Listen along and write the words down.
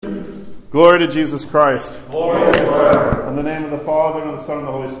Glory to Jesus Christ. Glory forever. In the name of the Father, and of the Son, and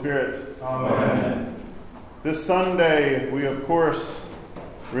of the Holy Spirit. Amen. This Sunday, we of course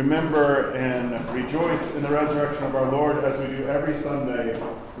remember and rejoice in the resurrection of our Lord as we do every Sunday.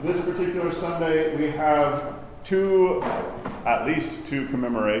 This particular Sunday, we have at least two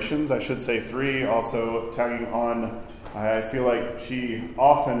commemorations. I should say three, also tagging on. I feel like she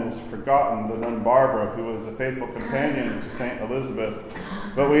often is forgotten, the nun Barbara, who was a faithful companion to St. Elizabeth.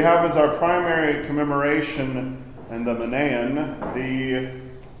 But we have as our primary commemoration in the Manaean the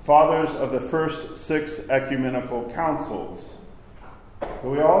fathers of the first 6 ecumenical councils. But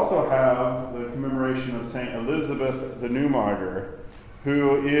we also have the commemoration of St. Elizabeth, the new martyr,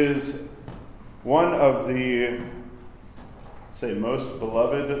 who is one of the most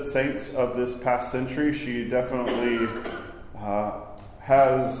beloved saints of this past century. She definitely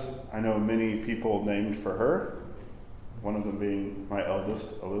has, I know, many people named for her, one of them being my eldest,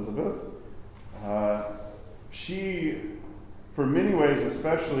 Elizabeth. She, for many ways,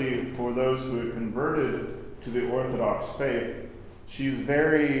 especially for those who have converted to the Orthodox faith, she's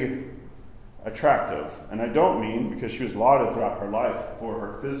very attractive. And I don't mean because she was lauded throughout her life for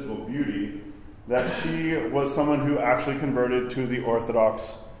her physical beauty, that she was someone who actually converted to the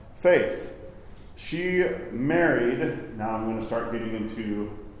Orthodox faith. She married, now I'm going to start getting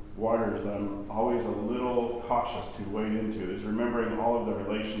into waters that I'm always a little cautious to wade into, is remembering all of the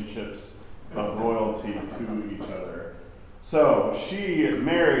relationships of royalty to each other. So she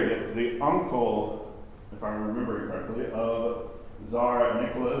married the uncle, if I remember correctly, of Tsar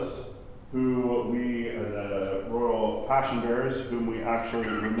Nicholas, who the royal passion bearers, whom we actually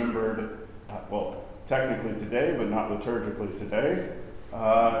remembered technically today, but not liturgically today.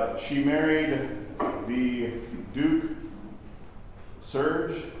 She married the Duke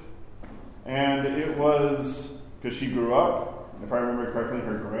Serge, and it was because she grew up, if I remember correctly,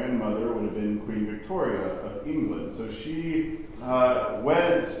 her grandmother would have been Queen Victoria of England. So she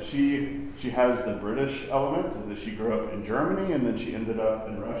weds, she has the British element, that she grew up in Germany, and then she ended up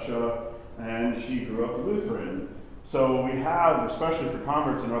in Russia, and she grew up Lutheran. So we have, especially for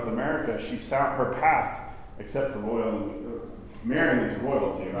converts in North America, her path, except for marrying into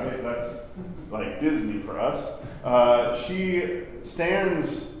royalty, right? That's like Disney for us. She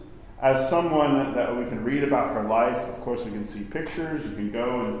stands as someone that we can read about her life. Of course, we can see pictures. You can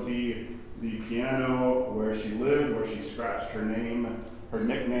go and see the piano where she lived, where she scratched her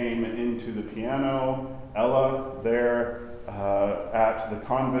nickname into the piano. Ella, there at the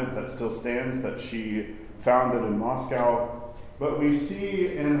convent that still stands, that she founded in Moscow. But we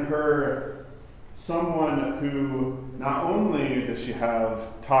see in her someone who not only does she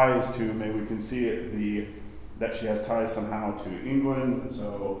have ties to, maybe we can see it, that she has ties somehow to England,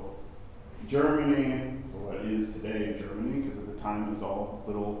 so Germany, or what is today Germany, because at the time it was all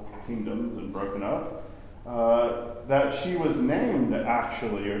little kingdoms and broken up, that she was named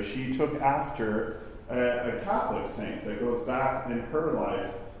actually, or she took after a Catholic saint that goes back in her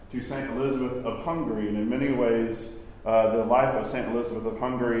life to St. Elizabeth of Hungary. And in many ways, the life of St. Elizabeth of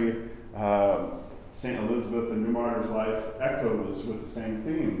Hungary, St. Elizabeth, the new martyr's life, echoes with the same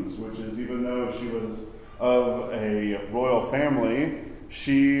themes, which is even though she was of a royal family,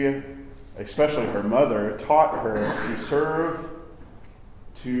 she, especially her mother, taught her to serve,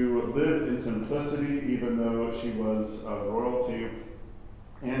 to live in simplicity, even though she was of royalty,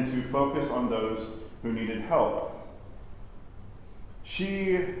 and to focus on those who needed help.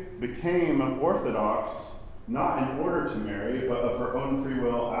 She became Orthodox not in order to marry, but of her own free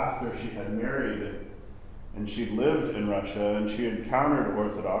will after she had married. And she lived in Russia, and she encountered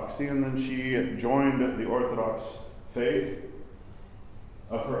Orthodoxy, and then she joined the Orthodox faith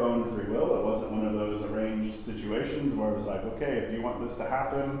of her own free will. It wasn't one of those arranged situations where it was like, okay, if you want this to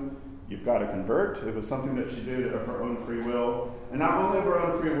happen, you've got to convert. It was something that she did of her own free will. And not only of her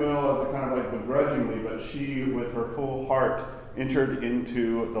own free will as a kind of like begrudgingly, but she, with her full heart, entered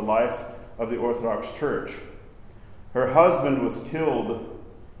into the life of the Orthodox Church. Her husband was killed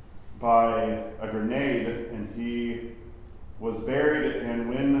by a grenade, and he was buried, and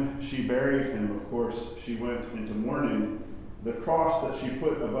when she buried him, of course, she went into mourning. The cross that she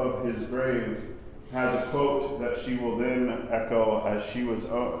put above his grave had a quote that she will then echo as she was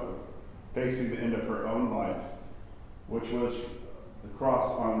facing the end of her own life, which was the cross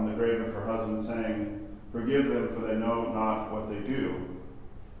on the grave of her husband saying, "Forgive them, for they know not what they do."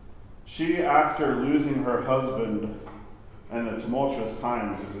 She, after losing her husband in a tumultuous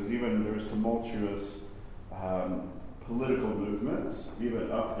time, because there was tumultuous political movements,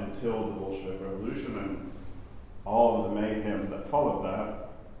 even up until the Bolshevik Revolution and all of the mayhem that followed that,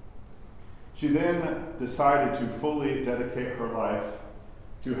 she then decided to fully dedicate her life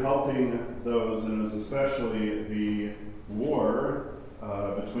to helping those, and it was especially the war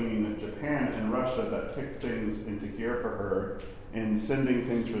between Japan and Russia that kicked things into gear for her in sending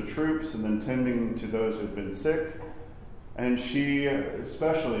things for the troops and then tending to those who had been sick. And she,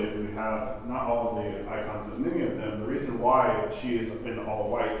 especially if we have not all of the icons, but many of them, the reason why she is in all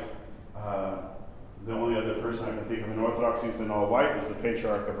white, the only other person I can think of in Orthodoxy who's in all white is the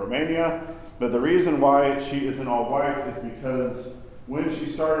Patriarch of Romania. But the reason why she is in all white is because when she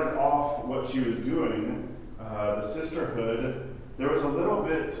started off what she was doing, the sisterhood, there was a little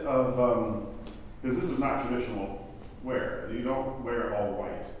bit of, because this is not traditional wear. You don't wear all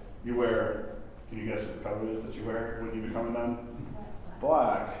white. You wear, can you guess what the color is that you wear when you become a nun?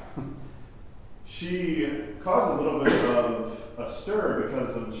 Black. She caused a little bit of a stir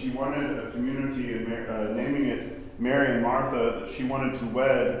because she wanted a community, naming it Mary and Martha, that she wanted to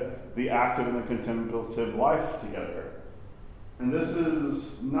wed the active and the contemplative life together. And this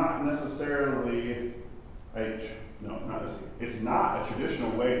is not necessarily it's not a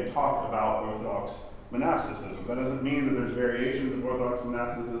traditional way to talk about Orthodox monasticism. That doesn't mean that there's variations of Orthodox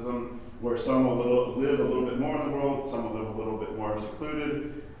monasticism where some will live a little bit more in the world, some will live a little bit more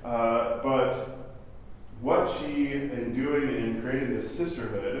secluded. But what she, in doing and creating this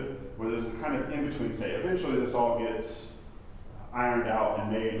sisterhood, where there's a kind of in-between state, eventually this all gets ironed out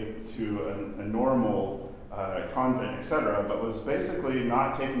and made to a normal convent, etc., but was basically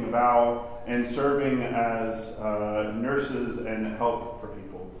not taking a vow and serving as nurses and help for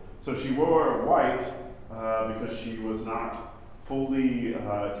people. So she wore white because she was not fully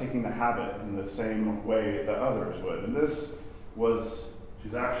taking the habit in the same way that others would. And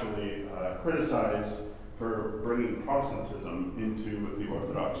she's actually criticized for bringing Protestantism into the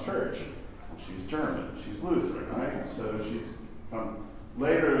Orthodox Church. She's German, she's Lutheran, right? So she's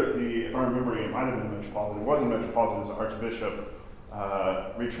later, if I'm remembering, it might have been the Metropolitan. It wasn't Metropolitan, it was the Archbishop.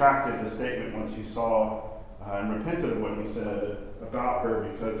 Retracted his statement once he saw and repented of what he said about her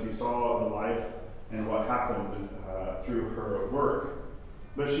because he saw the life and what happened through her work.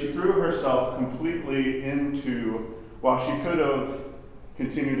 But she threw herself completely into, while she could have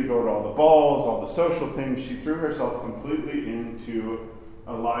continued to go to all the balls, all the social things, she threw herself completely into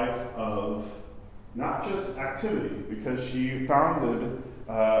a life of not just activity, because she founded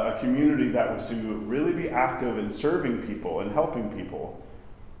a community that was to really be active in serving people and helping people.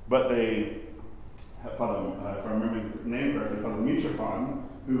 But they, if I remember the name correctly, Father Mitrofan,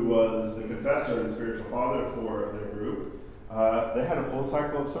 who was the confessor and spiritual father for their group, they had a full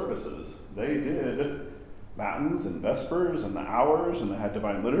cycle of services. They did Matins and Vespers and the hours, and they had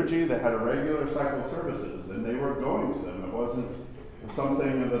Divine Liturgy. They had a regular cycle of services, and they were going to them. It wasn't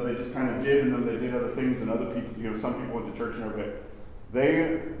something that they just kind of did, and then they did other things, and other people, some people went to church and everything.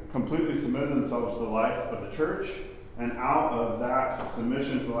 They completely submitted themselves to the life of the church, and out of that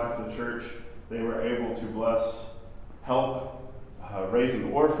submission to the life of the church, they were able to bless, help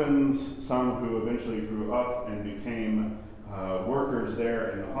raising orphans, some who eventually grew up and became workers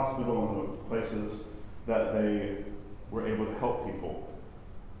there in the hospital and the places that they were able to help people.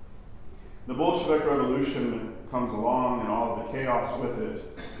 The Bolshevik Revolution comes along and all of the chaos with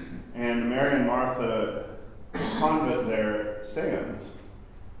it, and Mary and Martha convent there stands.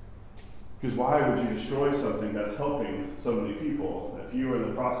 Because why would you destroy something that's helping so many people? If you are in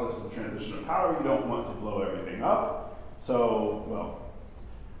the process of the transition of power, you don't want to blow everything up. So,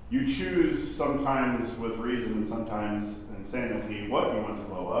 you choose sometimes with reason and sometimes insanity what you want to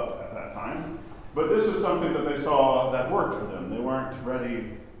blow up at that time. But this was something that they saw that worked for them. They weren't ready.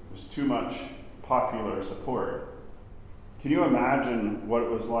 There was too much popular support. Can you imagine what it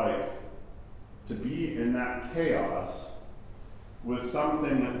was like to be in that chaos with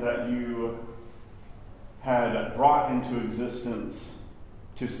something that you had brought into existence,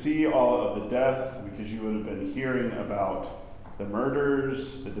 to see all of the death, because you would have been hearing about the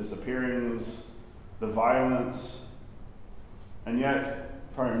murders, the disappearings, the violence, and yet,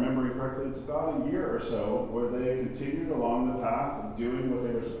 if I remember correctly, it's about a year or so where they continued along the path of doing what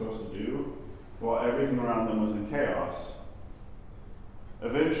they were supposed to do while everything around them was in chaos.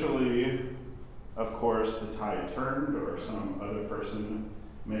 Eventually, of course, the tide turned, or some other person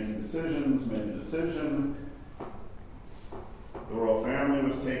making decisions made a decision. The royal family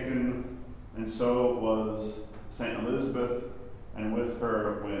was taken, and so was St. Elizabeth, and with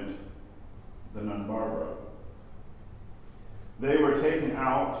her went the nun Barbara. They were taken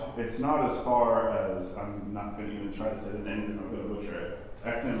out. It's not as far as, I'm not going to even try to say the name because I'm going to butcher it,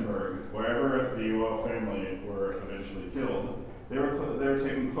 Eckenberg, wherever the royal family were eventually killed. They were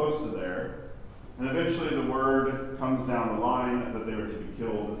taken close to there, and eventually the word comes down the line that they were to be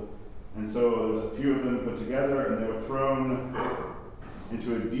killed. And so there was a few of them put together, and they were thrown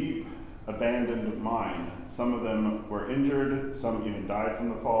into a deep, abandoned mine. Some of them were injured, some even died from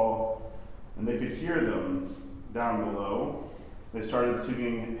the fall, and they could hear them down below. They started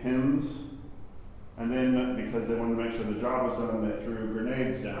singing hymns, and then, because they wanted to make sure the job was done, they threw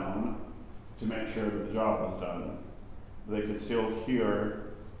grenades down to make sure that the job was done. They could still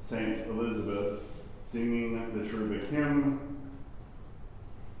hear St. Elizabeth singing the cherubic hymn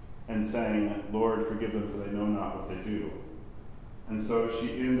and saying, "Lord, forgive them, for they know not what they do." And so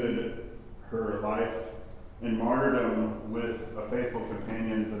she ended her life in martyrdom with a faithful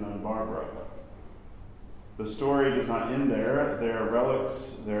companion, the nun Barbara. The story does not end there. Their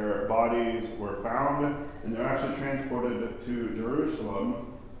relics, their bodies were found, and they're actually transported to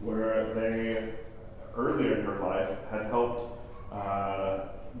Jerusalem, where they, earlier in her life, had helped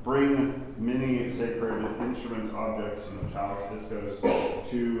bring many sacred instruments, objects, chalice, discos,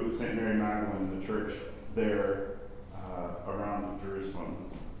 to St. Mary Magdalene, the church there around Jerusalem.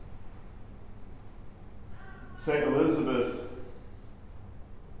 St. Elizabeth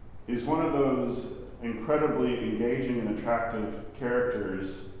is one of those incredibly engaging and attractive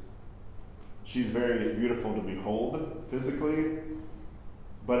characters. She's very beautiful to behold physically,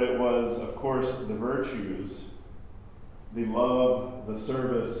 but it was, of course, the virtues, the love, the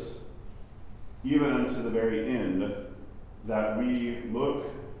service, even unto the very end, that we look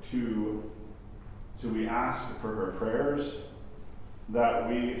to we ask for her prayers, that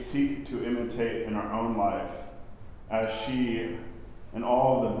we seek to imitate in our own life, as she, and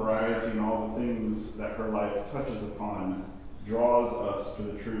all the variety and all the things that her life touches upon, draws us to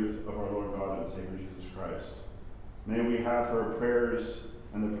the truth of our Lord God and Savior Jesus Christ. May we have her prayers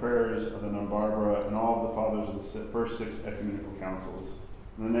and the prayers of the nun Barbara and all of the fathers of the first 6 ecumenical councils.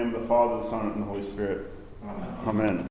 In the name of the Father, the Son, and the Holy Spirit. Amen. Amen.